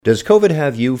Does COVID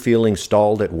have you feeling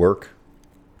stalled at work?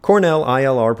 Cornell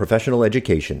ILR Professional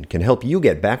Education can help you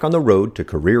get back on the road to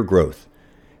career growth.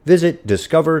 Visit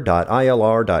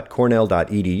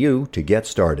discover.ilr.cornell.edu to get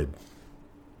started.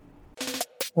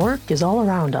 Work is all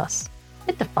around us.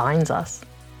 It defines us.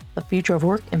 The future of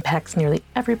work impacts nearly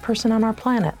every person on our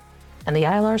planet, and the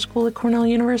ILR School at Cornell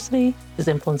University is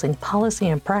influencing policy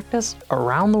and practice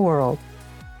around the world.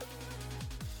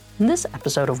 In this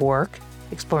episode of Work,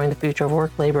 Exploring the Future of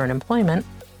Work, Labor, and Employment,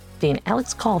 Dean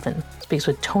Alex Colvin speaks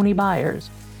with Tony Byers,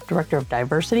 Director of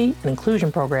Diversity and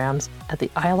Inclusion Programs at the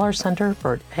ILR Center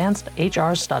for Advanced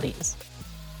HR Studies.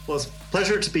 Well, it's a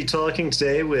pleasure to be talking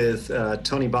today with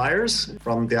Tony Byers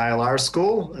from the ILR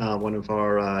School, one of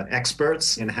our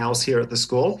experts in-house here at the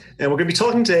school. And we're going to be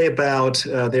talking today about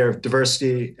their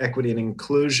diversity, equity, and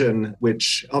inclusion,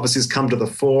 which obviously has come to the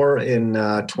fore in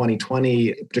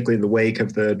 2020, particularly in the wake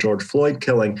of the George Floyd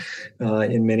killing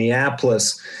in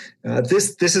Minneapolis.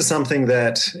 This is something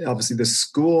that obviously the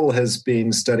school has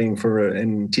been studying for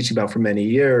and teaching about for many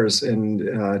years.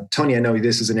 And Tony, I know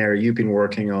this is an area you've been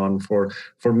working on for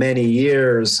many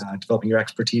years, developing your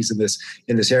expertise in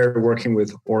this area, working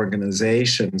with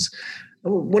organizations. I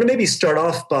want to maybe start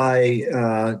off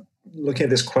by looking at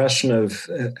this question of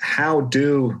how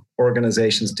do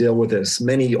organizations deal with this?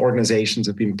 Many organizations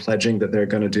have been pledging that they're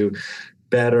going to do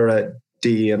better at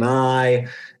DE&I.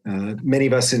 Many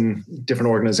of us in different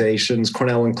organizations,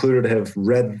 Cornell included, have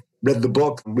read the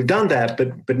book. We've done that,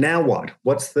 but now what?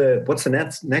 What's the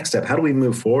next step? How do we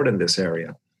move forward in this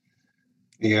area?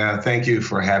 Yeah, thank you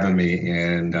for having me,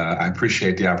 and I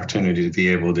appreciate the opportunity to be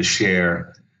able to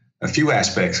share a few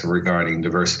aspects regarding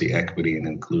diversity, equity, and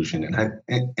inclusion.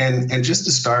 And just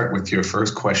to start with your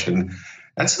first question,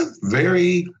 that's a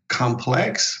very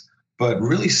complex but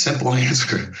really simple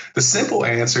answer. The simple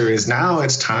answer is now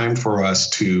it's time for us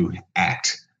to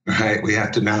act, right? We have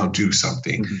to now do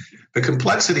something. Mm-hmm. The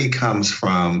complexity comes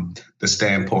from the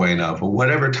standpoint of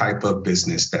whatever type of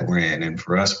business that we're in. And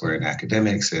for us, we're in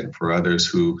academics, and for others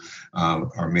who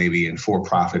are maybe in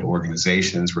for-profit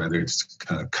organizations, whether it's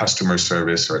customer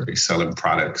service or they're selling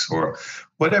products or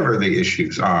whatever the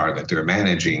issues are that they're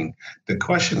managing. The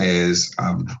question is,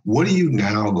 what are you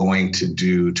now going to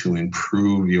do to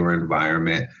improve your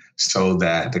environment so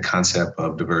that the concept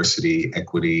of diversity,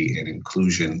 equity, and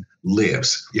inclusion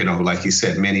lives? You know, like you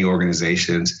said, many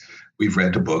organizations, we've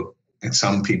read the book, and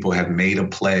some people have made a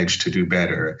pledge to do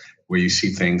better, where you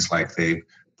see things like they've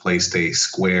placed a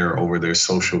square over their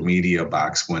social media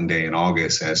box one day in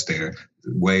August as their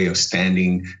way of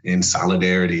standing in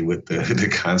solidarity with the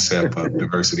concept of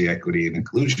diversity, equity, and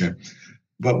inclusion.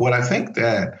 But what I think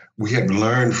that we have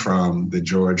learned from the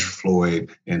George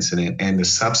Floyd incident and the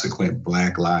subsequent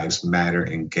Black Lives Matter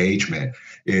engagement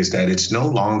is that it's no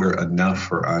longer enough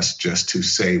for us just to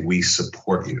say we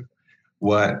support you.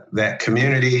 What that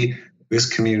community, this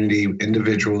community,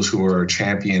 individuals who are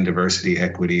champion diversity,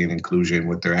 equity, and inclusion,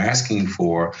 what they're asking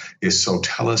for is, so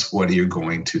tell us, what are you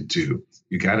going to do?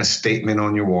 You got a statement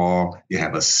on your wall. You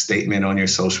have a statement on your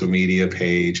social media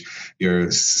page. Your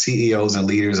CEOs and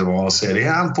leaders have all said,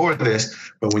 yeah, I'm for this.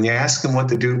 But when you ask them what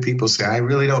to do, people say, I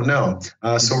really don't know.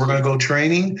 So we're going to go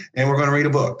training and we're going to read a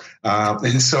book.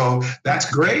 And so that's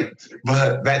great,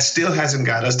 but that still hasn't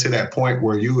got us to that point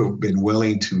where you have been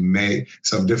willing to make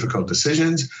some difficult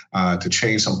decisions, to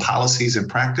change some policies and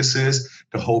practices,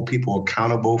 to hold people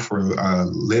accountable for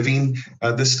living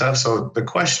this stuff. So the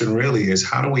question really is,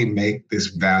 how do we make this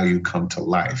value come to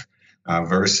life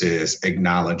versus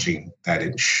acknowledging that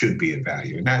it should be a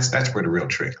value? And that's where the real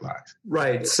trick lies.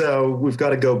 Right. So we've got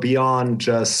to go beyond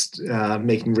just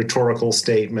making rhetorical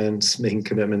statements, making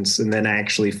commitments, and then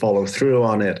actually follow through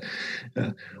on it.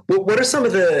 What are some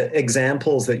of the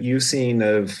examples that you've seen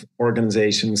of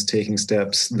organizations taking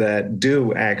steps that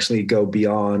do actually go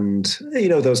beyond,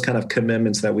 those kind of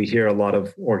commitments that we hear a lot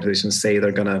of organizations say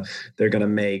they're gonna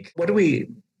make? What do we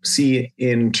see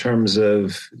in terms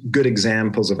of good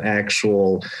examples of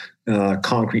actual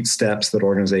concrete steps that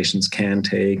organizations can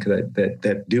take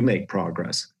that do make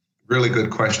progress? Really good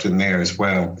question there as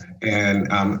well. And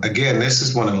again, this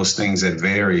is one of those things that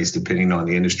varies depending on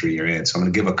the industry you're in. So I'm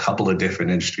going to give a couple of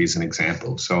different industries an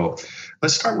example. So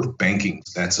let's start with banking.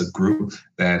 That's a group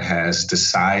that has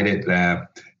decided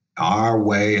that our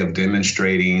way of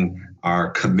demonstrating our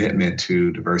commitment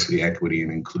to diversity, equity,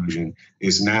 and inclusion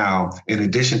is now, in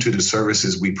addition to the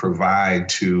services we provide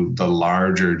to the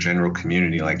larger general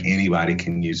community, like anybody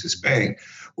can use this bank,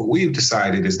 what we've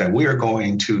decided is that we are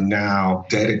going to now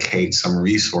dedicate some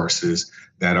resources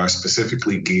that are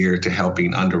specifically geared to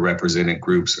helping underrepresented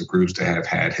groups or groups that have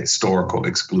had historical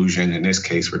exclusion. In this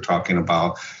case, we're talking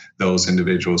about those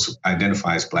individuals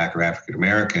identify as Black or African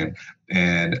American.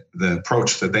 And the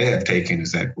approach that they have taken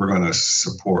is that we're going to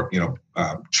support,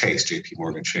 Chase, JP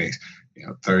Morgan Chase,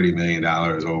 $30 million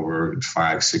over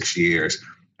 5-6 years.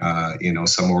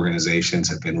 Some organizations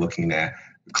have been looking at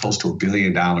close to $1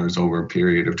 billion over a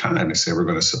period of time and say we're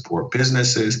going to support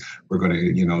businesses. We're going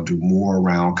to, do more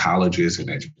around colleges and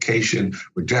education.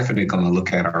 We're definitely going to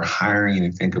look at our hiring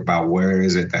and think about where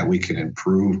is it that we can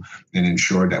improve and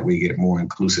ensure that we get more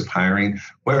inclusive hiring.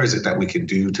 Where is it that we can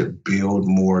do to build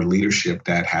more leadership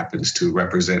that happens to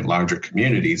represent larger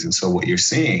communities? And so what you're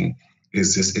seeing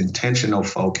is this intentional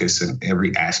focus in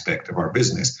every aspect of our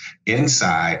business.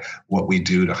 Inside, what we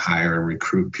do to hire and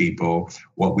recruit people,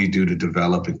 what we do to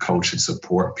develop and coach and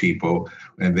support people,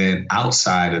 and then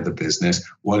outside of the business,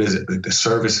 what is it, the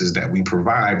services that we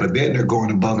provide, but then they're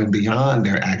going above and beyond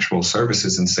their actual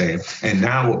services and say, and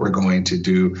now what we're going to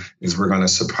do is we're going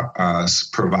to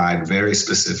provide very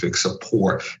specific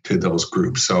support to those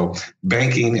groups. So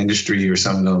banking industry are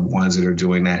some of the ones that are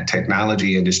doing that.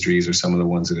 Technology industries are some of the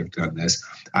ones that have done this.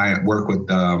 I work with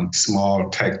a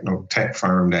small tech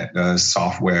firm that does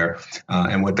software.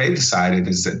 And what they decided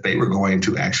is that they were going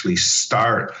to actually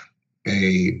start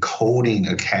a coding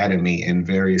academy in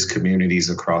various communities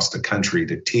across the country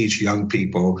to teach young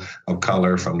people of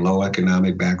color from low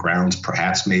economic backgrounds,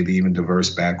 perhaps maybe even diverse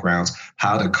backgrounds,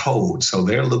 how to code. So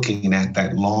they're looking at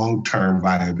that long-term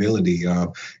viability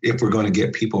of if we're going to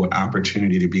get people an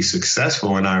opportunity to be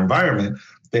successful in our environment,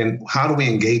 then how do we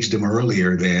engage them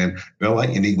earlier than,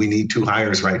 we need 2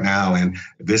 hires right now, and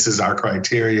this is our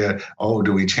criteria. Oh,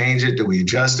 do we change it? Do we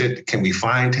adjust it? Can we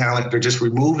find talent? They're just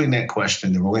removing that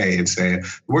question away and saying,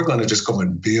 we're going to just go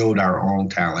and build our own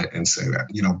talent and say that,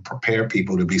 prepare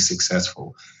people to be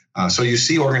successful. So you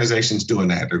see organizations doing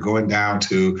that. They're going down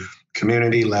to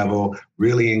community level,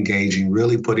 really engaging,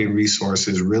 really putting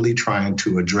resources, really trying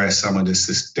to address some of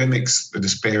the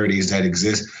disparities that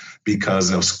exist because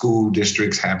of school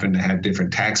districts happen to have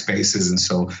different tax bases. And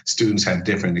so students have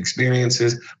different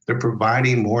experiences. They're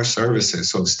providing more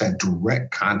services. So it's that direct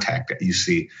contact that you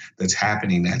see that's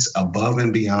happening that's above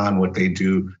and beyond what they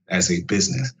do as a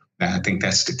business. I think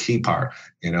that's the key part,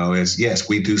 is yes,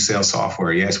 we do sell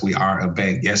software. Yes, we are a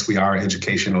bank. Yes, we are an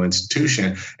educational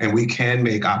institution, and we can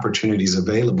make opportunities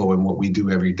available in what we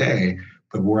do every day.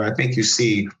 But where I think you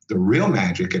see the real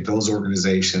magic at those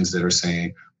organizations that are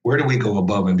saying, where do we go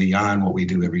above and beyond what we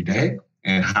do every day?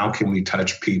 And how can we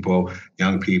touch people,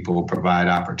 young people, provide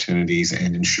opportunities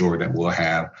and ensure that we'll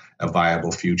have a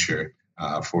viable future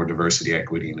for diversity,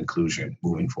 equity, and inclusion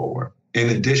moving forward?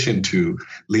 In addition to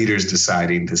leaders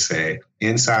deciding to say,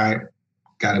 inside,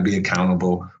 got to be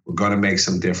accountable, we're going to make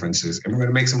some differences, and we're going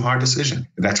to make some hard decisions.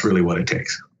 That's really what it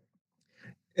takes.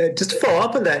 Just to follow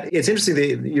up on that, it's interesting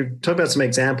that you're talking about some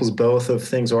examples both of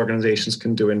things organizations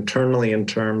can do internally in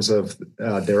terms of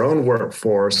their own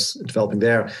workforce, developing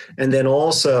there, and then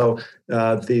also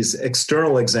these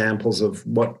external examples of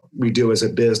what we do as a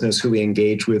business, who we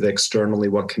engage with externally,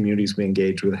 what communities we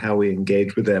engage with, how we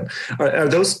engage with them. Are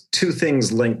those two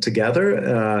things linked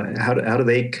together? How do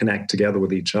they connect together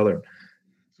with each other?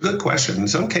 Good question. In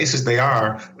some cases they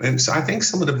are. And so I think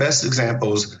some of the best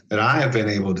examples that I have been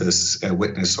able to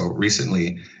witness so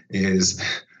recently is,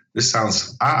 this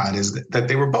sounds odd, is that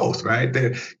they were both, right?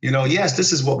 Yes,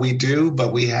 this is what we do,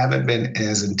 but we haven't been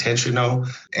as intentional.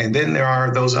 And then there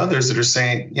are those others that are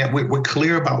saying, yeah, we're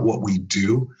clear about what we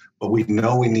do, but we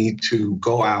know we need to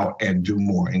go out and do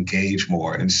more, engage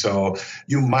more. And so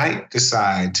you might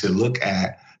decide to look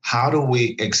at, how do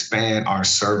we expand our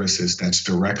services that's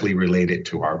directly related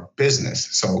to our business?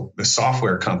 So the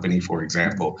software company, for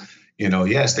example,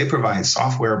 yes, they provide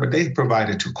software, but they provide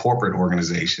it to corporate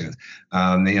organizations.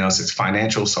 So it's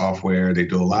financial software. They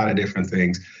do a lot of different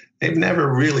things. They've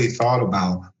never really thought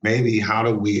about maybe how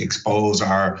do we expose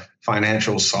our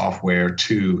financial software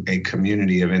to a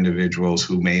community of individuals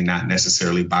who may not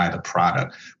necessarily buy the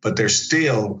product, but they're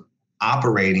still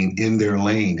operating in their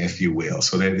lane, if you will.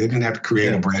 So they didn't have to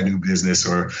create a brand new business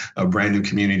or a brand new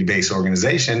community-based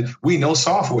organization. We know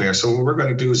software. So what we're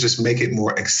going to do is just make it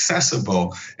more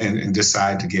accessible and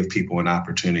decide to give people an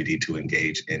opportunity to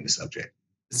engage in the subject.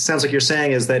 It sounds like you're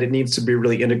saying is that it needs to be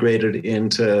really integrated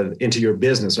into your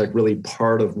business, like really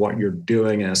part of what you're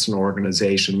doing as an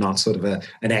organization, not sort of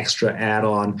an extra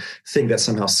add-on thing that's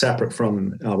somehow separate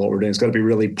from what we're doing. It's got to be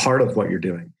really part of what you're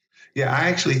doing. Yeah, I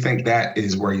actually think that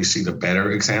is where you see the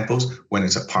better examples when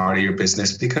it's a part of your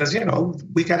business, because,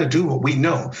 we got to do what we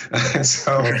know.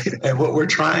 And what we're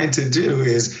trying to do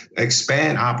is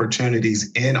expand opportunities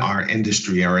in our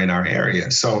industry or in our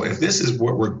area. So if this is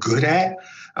what we're good at,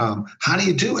 How do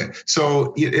you do it?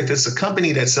 So if it's a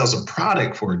company that sells a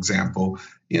product, for example,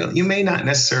 you may not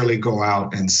necessarily go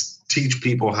out and teach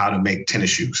people how to make tennis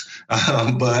shoes,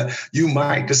 but you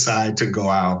might decide to go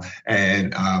out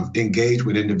and engage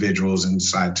with individuals and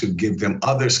decide to give them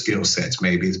other skill sets.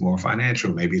 Maybe it's more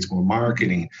financial, maybe it's more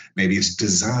marketing, maybe it's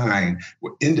design.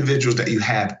 Individuals that you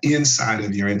have inside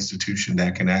of your institution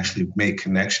that can actually make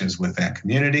connections with that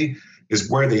community is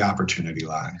where the opportunity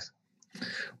lies.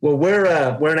 Well, we're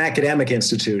an academic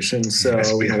institution, so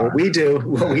yes, what we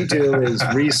do is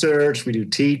research. We do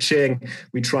teaching.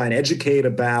 We try and educate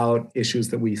about issues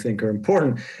that we think are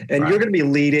important. And You're going to be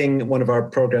leading one of our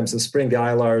programs this spring, the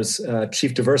ILR's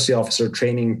Chief Diversity Officer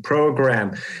Training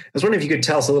Program. I was wondering if you could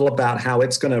tell us a little about how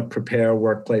it's going to prepare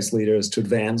workplace leaders to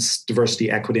advance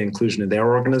diversity, equity, and inclusion in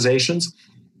their organizations.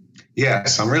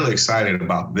 Yes, I'm really excited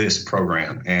about this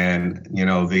program. And,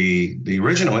 the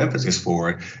original impetus for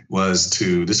it was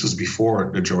this was before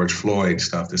the George Floyd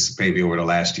stuff, this maybe over the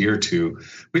last year or two.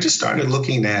 We just started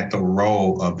looking at the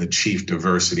role of the Chief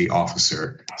Diversity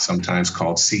Officer, sometimes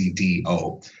called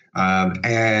CDO.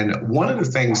 And one of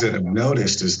the things that I've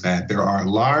noticed is that there are a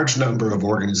large number of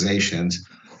organizations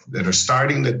that are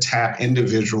starting to tap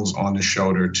individuals on the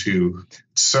shoulder to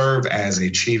serve as a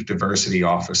Chief Diversity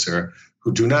Officer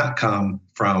who do not come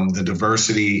from the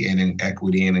diversity and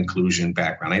equity and inclusion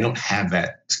background. They don't have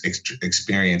that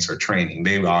experience or training.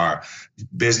 They are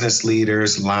business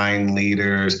leaders, line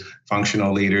leaders,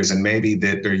 functional leaders, and maybe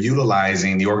that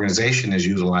the organization is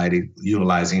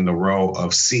utilizing the role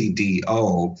of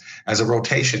CDO as a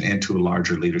rotation into a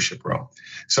larger leadership role.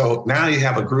 So now you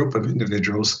have a group of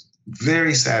individuals,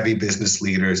 very savvy business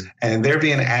leaders, and they're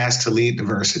being asked to lead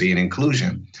diversity and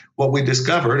inclusion. What we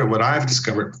discovered, or what I've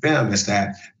discovered with them, is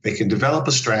that they can develop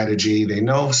a strategy, they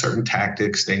know certain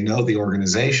tactics, they know the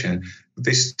organization, but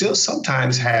they still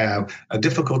sometimes have a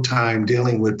difficult time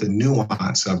dealing with the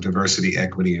nuance of diversity,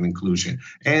 equity, and inclusion.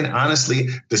 And honestly,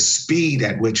 the speed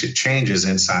at which it changes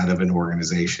inside of an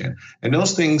organization. And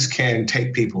those things can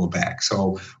take people aback.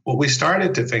 So what we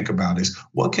started to think about is,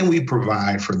 what can we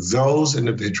provide for those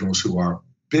individuals who are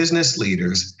business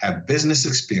leaders, have business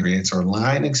experience or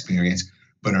line experience,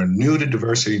 but are new to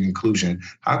diversity and inclusion?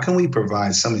 How can we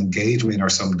provide some engagement or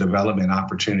some development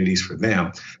opportunities for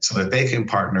them so that they can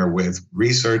partner with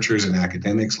researchers and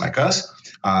academics like us,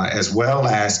 as well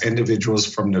as individuals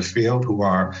from the field who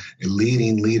are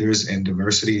leading leaders in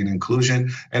diversity and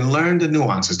inclusion, and learn the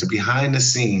nuances, the behind the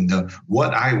scene,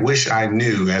 what I wish I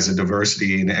knew as a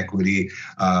diversity and equity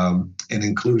and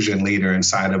inclusion leader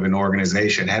inside of an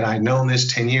organization. Had I known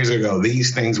this 10 years ago,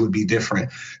 these things would be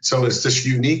different. So it's this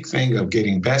unique thing of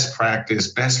getting best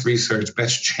practice, best research,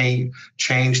 best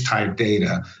change type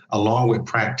data, along with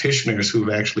practitioners who've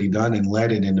actually done and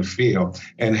led it in the field,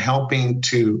 and helping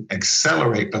to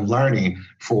accelerate the learning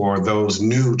for those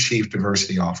new chief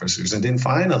diversity officers. And then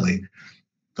finally,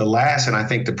 the last, and I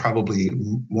think probably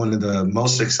one of the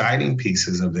most exciting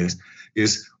pieces of this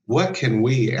is, what can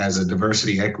we as a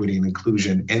diversity, equity, and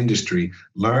inclusion industry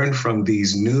learn from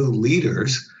these new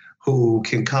leaders who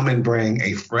can come and bring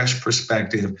a fresh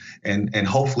perspective and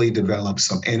hopefully develop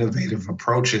some innovative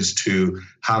approaches to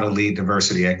how to lead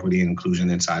diversity, equity, and inclusion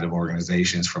inside of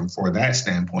organizations. For that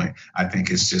standpoint, I think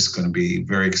it's just going to be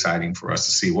very exciting for us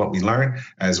to see what we learn,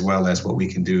 as well as what we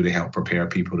can do to help prepare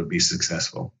people to be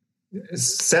successful. It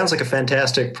sounds like a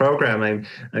fantastic program.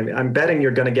 I'm betting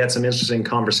you're going to get some interesting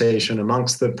conversation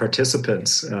amongst the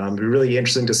participants. It'll be really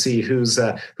interesting to see who's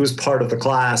part of the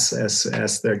class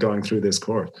as they're going through this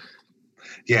course.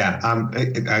 Yeah,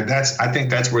 I think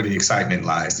that's where the excitement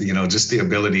lies. Just the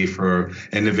ability for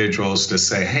individuals to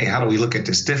say, "Hey, how do we look at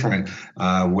this different?"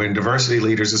 When diversity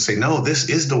leaders will say, "No, this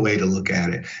is the way to look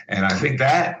at it." And I think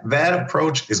that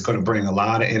approach is going to bring a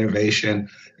lot of innovation,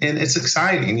 and it's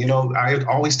exciting. I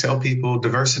always tell people,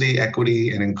 diversity, equity,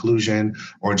 and inclusion,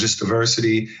 or just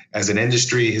diversity as an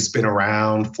industry, has been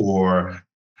around for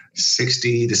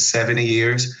 60 to 70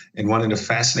 years. And one of the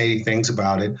fascinating things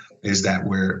about it is that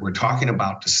we're talking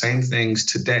about the same things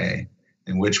today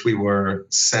in which we were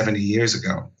 70 years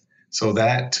ago. So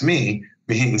that, to me,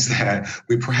 means that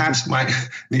we perhaps might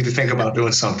need to think about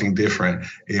doing something different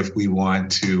if we want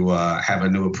to have a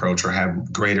new approach or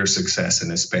have greater success in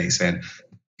this space. And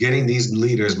getting these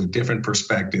leaders with different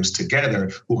perspectives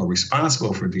together who are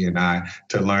responsible for D&I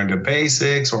to learn the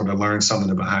basics or to learn some of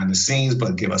the behind the scenes,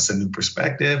 but give us a new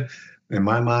perspective. In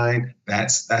my mind,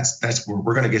 that's where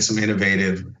we're going to get some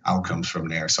innovative outcomes from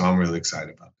there. So I'm really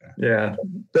excited about that. Yeah,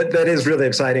 that is really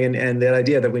exciting. And the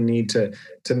idea that we need to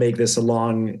make this a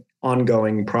long,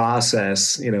 ongoing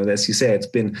process, as you say, it's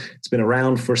been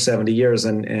around for 70 years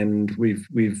and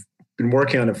we've been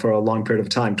working on it for a long period of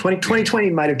time. 2020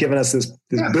 might have given us this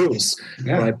boost,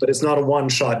 right? But it's not a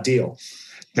one-shot deal.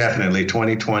 Definitely.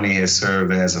 2020 has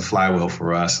served as a flywheel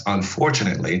for us,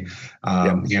 unfortunately,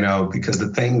 because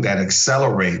the thing that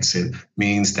accelerates it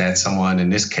means that someone, in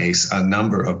this case, a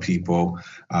number of people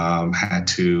had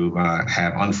to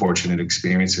have unfortunate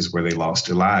experiences where they lost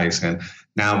their lives. And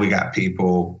now we got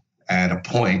people at a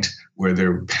point where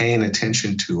they're paying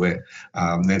attention to it.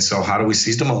 And so how do we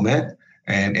seize the moment?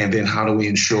 And then how do we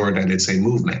ensure that it's a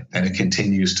movement, that it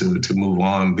continues to move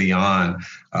on beyond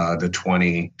the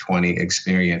 2020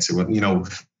 experience?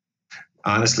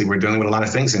 Honestly, we're dealing with a lot of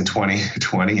things in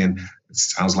 2020, and it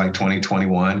sounds like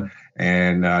 2021,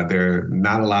 and there's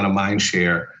not a lot of mind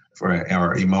share for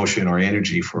our emotion or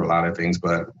energy for a lot of things,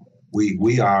 but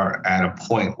we are at a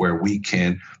point where we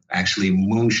can actually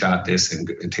moonshot this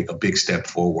and take a big step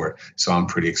forward. So I'm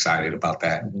pretty excited about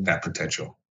that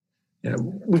potential. Yeah,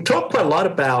 we've talked quite a lot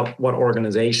about what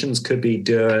organizations could be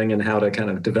doing and how to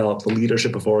kind of develop the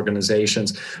leadership of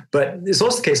organizations. But it's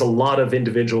also the case a lot of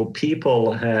individual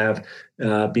people have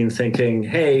been thinking,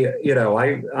 hey,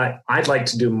 I'd like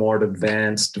to do more to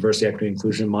advance diversity, equity,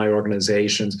 inclusion in my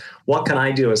organizations. What can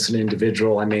I do as an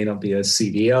individual? I may not be a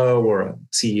CDO or a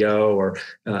CEO or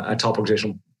a top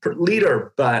organizational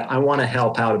leader, but I want to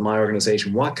help out in my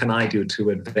organization. What can I do to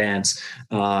advance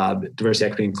diversity,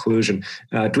 equity, inclusion?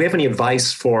 Do we have any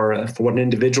advice for what an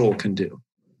individual can do?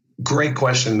 Great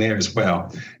question there as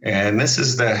well. And this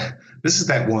is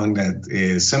that one that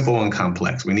is simple and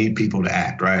complex. We need people to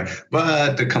act, right?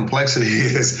 But the complexity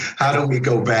is, how do we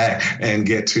go back and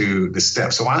get to the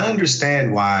steps? So I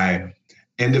understand why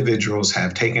individuals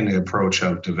have taken the approach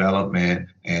of development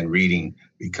and reading,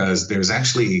 because there's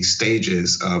actually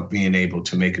stages of being able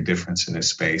to make a difference in this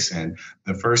space. And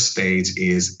the first stage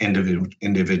is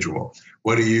individual.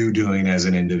 What are you doing as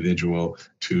an individual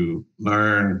to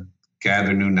learn,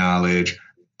 gather new knowledge,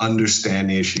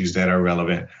 understand the issues that are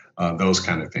relevant, those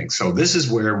kind of things. So this is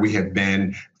where we have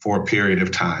been for a period of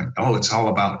time. It's all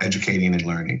about educating and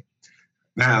learning.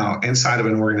 Now, inside of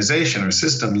an organization or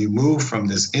system, you move from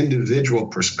this individual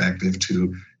perspective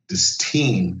to this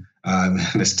team.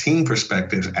 This team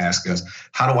perspective asks us,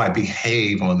 how do I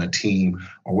behave on the team,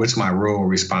 or what's my role or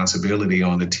responsibility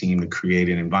on the team to create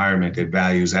an environment that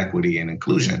values equity and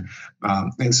inclusion?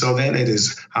 And so then it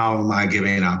is, how am I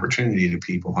giving an opportunity to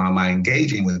people? How am I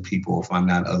engaging with people if I'm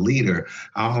not a leader?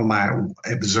 How am I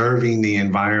observing the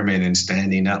environment and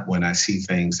standing up when I see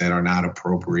things that are not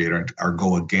appropriate or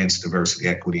go against diversity,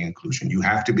 equity, inclusion? You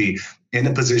have to be in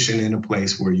a position, in a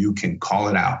place where you can call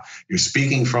it out. You're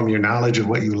speaking from your knowledge of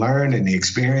what you learned and the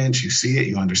experience. You see it,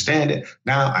 you understand it.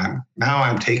 Now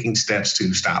I'm taking steps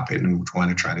to stop it and want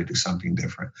to try to do something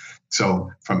different. So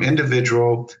from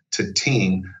individual to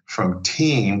team, from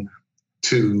team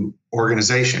to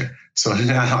organization. So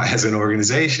now, as an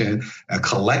organization, a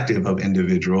collective of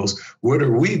individuals, what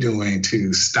are we doing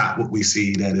to stop what we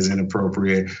see that is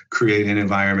inappropriate, create an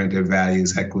environment that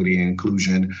values equity and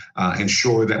inclusion,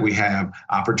 ensure that we have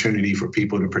opportunity for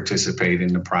people to participate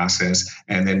in the process?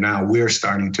 And then now we're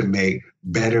starting to make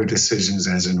better decisions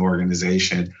as an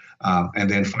organization. And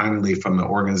then finally, from the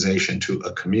organization to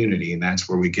a community, and that's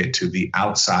where we get to the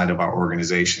outside of our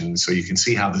organization. So you can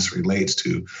see how this relates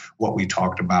to what we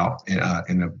talked about in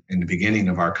the beginning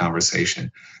of our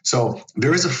conversation. So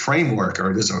there is a framework,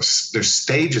 or there's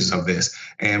stages of this.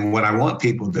 And what I want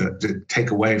people to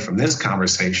take away from this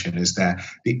conversation is that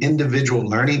the individual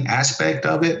learning aspect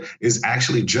of it is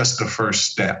actually just the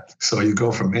first step. So you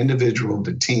go from individual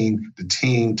to team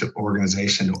to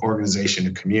organization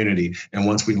to community. And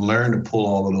once we learn to pull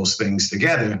all of those things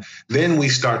together, then we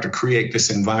start to create this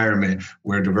environment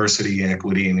where diversity,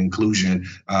 equity, and inclusion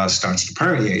starts to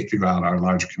permeate throughout our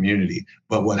larger community.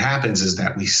 But what happens is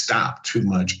that we stop too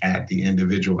much at the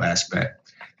individual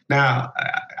aspect. Now,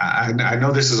 I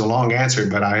know this is a long answer,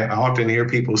 but I often hear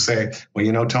people say,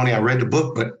 well, Tony, I read the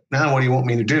book, but now what do you want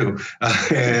me to do?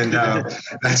 And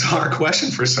that's a hard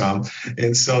question for some.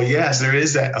 And so, yes, there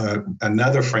is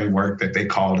another framework that they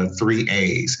call the 3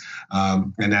 A's.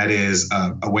 And that is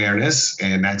awareness,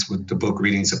 and that's what the book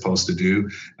reading is supposed to do.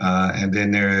 And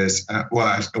then there is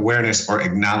awareness or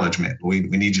acknowledgement. We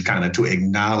need you kind of to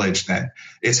acknowledge that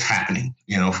it's happening.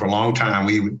 For a long time,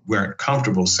 we weren't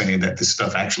comfortable saying that this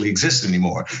stuff actually exists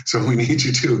anymore. So we need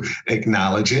you to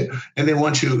acknowledge it. And then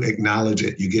once you acknowledge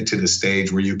it, you get to the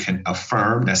stage where you can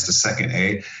affirm. That's the second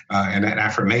A. And that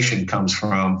affirmation comes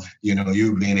from,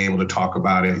 you being able to talk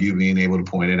about it, you being able to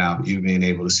point it out, you being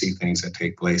able to see things that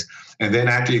take place. And then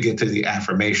after you get to the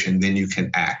affirmation, then you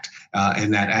can act.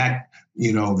 And that act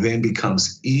then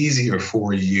becomes easier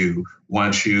for you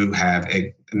once you have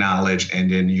a knowledge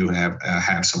and then you have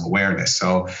some awareness.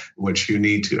 So where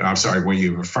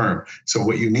you affirm. So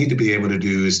what you need to be able to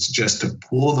do is just to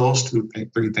pull those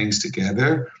three things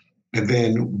together, and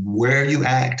then where you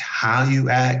act, how you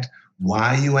act,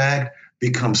 why you act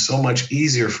becomes so much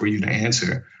easier for you to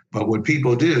answer. But what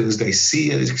people do is they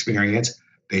see an experience,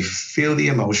 they feel the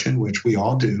emotion, which we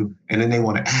all do, and then they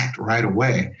want to act right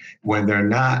away when they're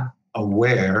not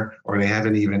aware or they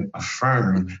haven't even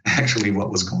affirmed actually what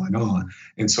was going on.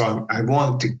 And so I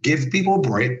want to give people a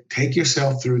break, take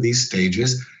yourself through these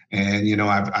stages. And,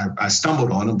 I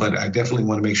stumbled on them, but I definitely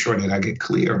want to make sure that I get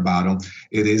clear about them.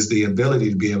 It is the ability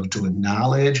to be able to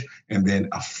acknowledge and then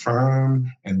affirm,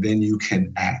 and then you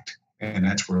can act. And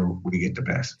that's where we get the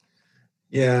best.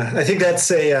 Yeah, I think that's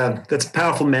a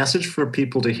powerful message for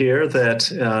people to hear,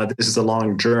 that this is a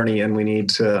long journey and we need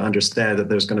to understand that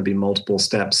there's going to be multiple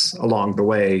steps along the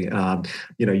way.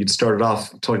 You'd started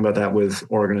off talking about that with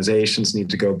organizations need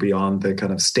to go beyond the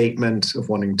kind of statement of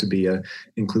wanting to be an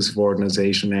inclusive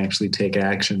organization and actually take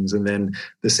actions. And then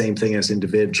the same thing as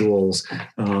individuals.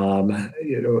 Are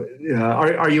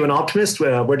you an optimist?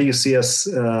 Where do you see us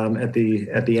at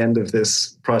the end of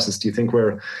this process? Do you think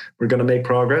we're going to make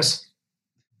progress?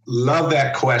 Love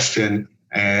that question.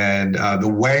 And the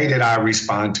way that I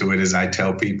respond to it is I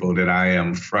tell people that I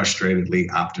am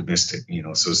frustratedly optimistic.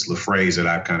 So it's the phrase that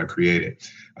I've kind of created.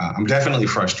 I'm definitely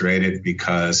frustrated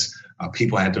because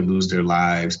people had to lose their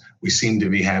lives. We seem to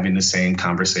be having the same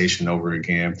conversation over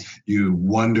again. You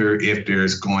wonder if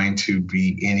there's going to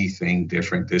be anything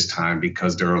different this time,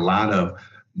 because there are a lot of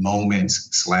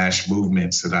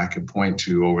moments/movements that I could point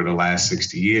to over the last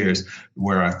 60 years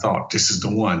where I thought, this is the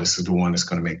one that's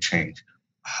going to make change.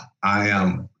 I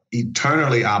am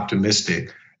eternally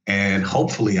optimistic and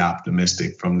hopefully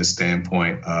optimistic from the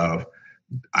standpoint of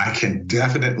I can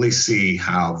definitely see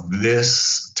how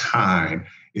this time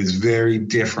is very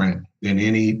different than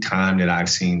any time that I've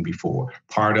seen before.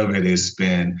 Part of it has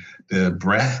been the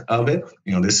breadth of it.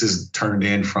 This is turned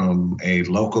in from a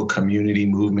local community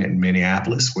movement in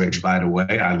Minneapolis, which, by the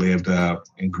way, I lived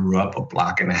and grew up a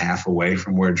block and a half away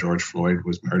from where George Floyd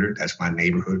was murdered. That's my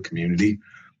neighborhood community.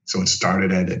 So it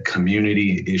started at a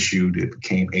community issue that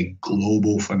became a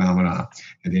global phenomenon.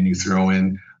 And then you throw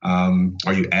in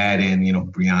or you add in,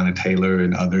 Breonna Taylor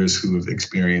and others who have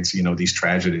experienced, these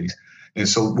tragedies. And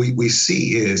so we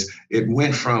see is it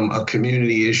went from a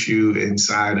community issue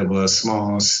inside of a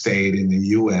small state in the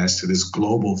U.S. to this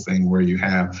global thing where you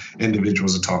have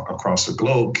individuals across the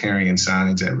globe carrying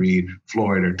signs that read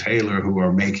Floyd or Taylor, who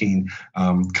are making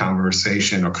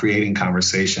conversation or creating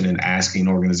conversation and asking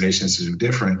organizations to do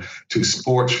different, to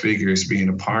sports figures being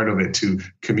a part of it, to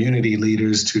community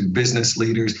leaders, to business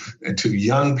leaders, and to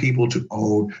young people, to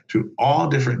old, to all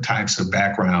different types of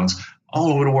backgrounds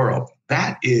all over the world.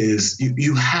 That is,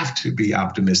 you have to be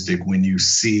optimistic when you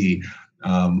see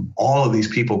all of these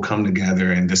people come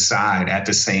together and decide at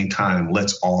the same time,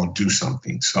 let's all do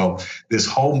something. So this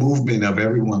whole movement of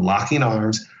everyone locking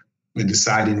arms and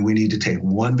deciding we need to take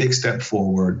one big step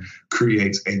forward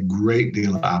creates a great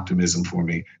deal of optimism for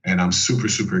me. And I'm super,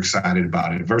 super excited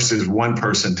about it versus one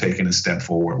person taking a step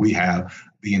forward. We have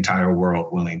the entire world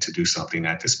willing to do something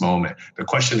at this moment. The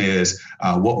question is,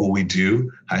 what will we do?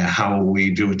 How will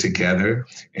we do it together?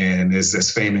 And there's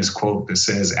this famous quote that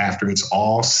says, after it's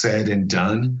all said and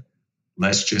done,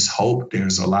 let's just hope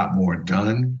there's a lot more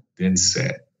done than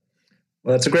said.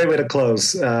 Well, that's a great way to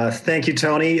close. Thank you,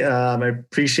 Tony. I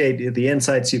appreciate the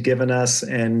insights you've given us,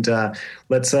 and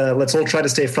let's all try to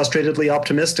stay frustratedly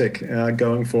optimistic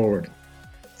going forward.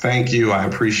 Thank you. I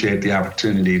appreciate the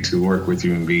opportunity to work with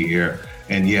you and be here.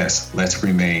 And yes, let's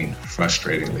remain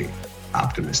frustratingly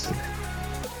optimistic.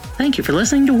 Thank you for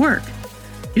listening to Work.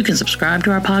 You can subscribe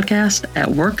to our podcast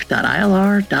at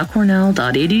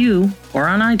work.ilr.cornell.edu or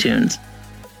on iTunes.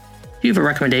 If you have a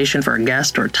recommendation for a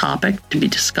guest or topic to be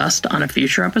discussed on a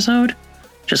future episode,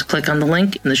 just click on the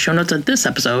link in the show notes of this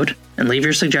episode and leave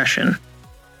your suggestion.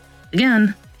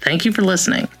 Again, thank you for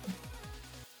listening.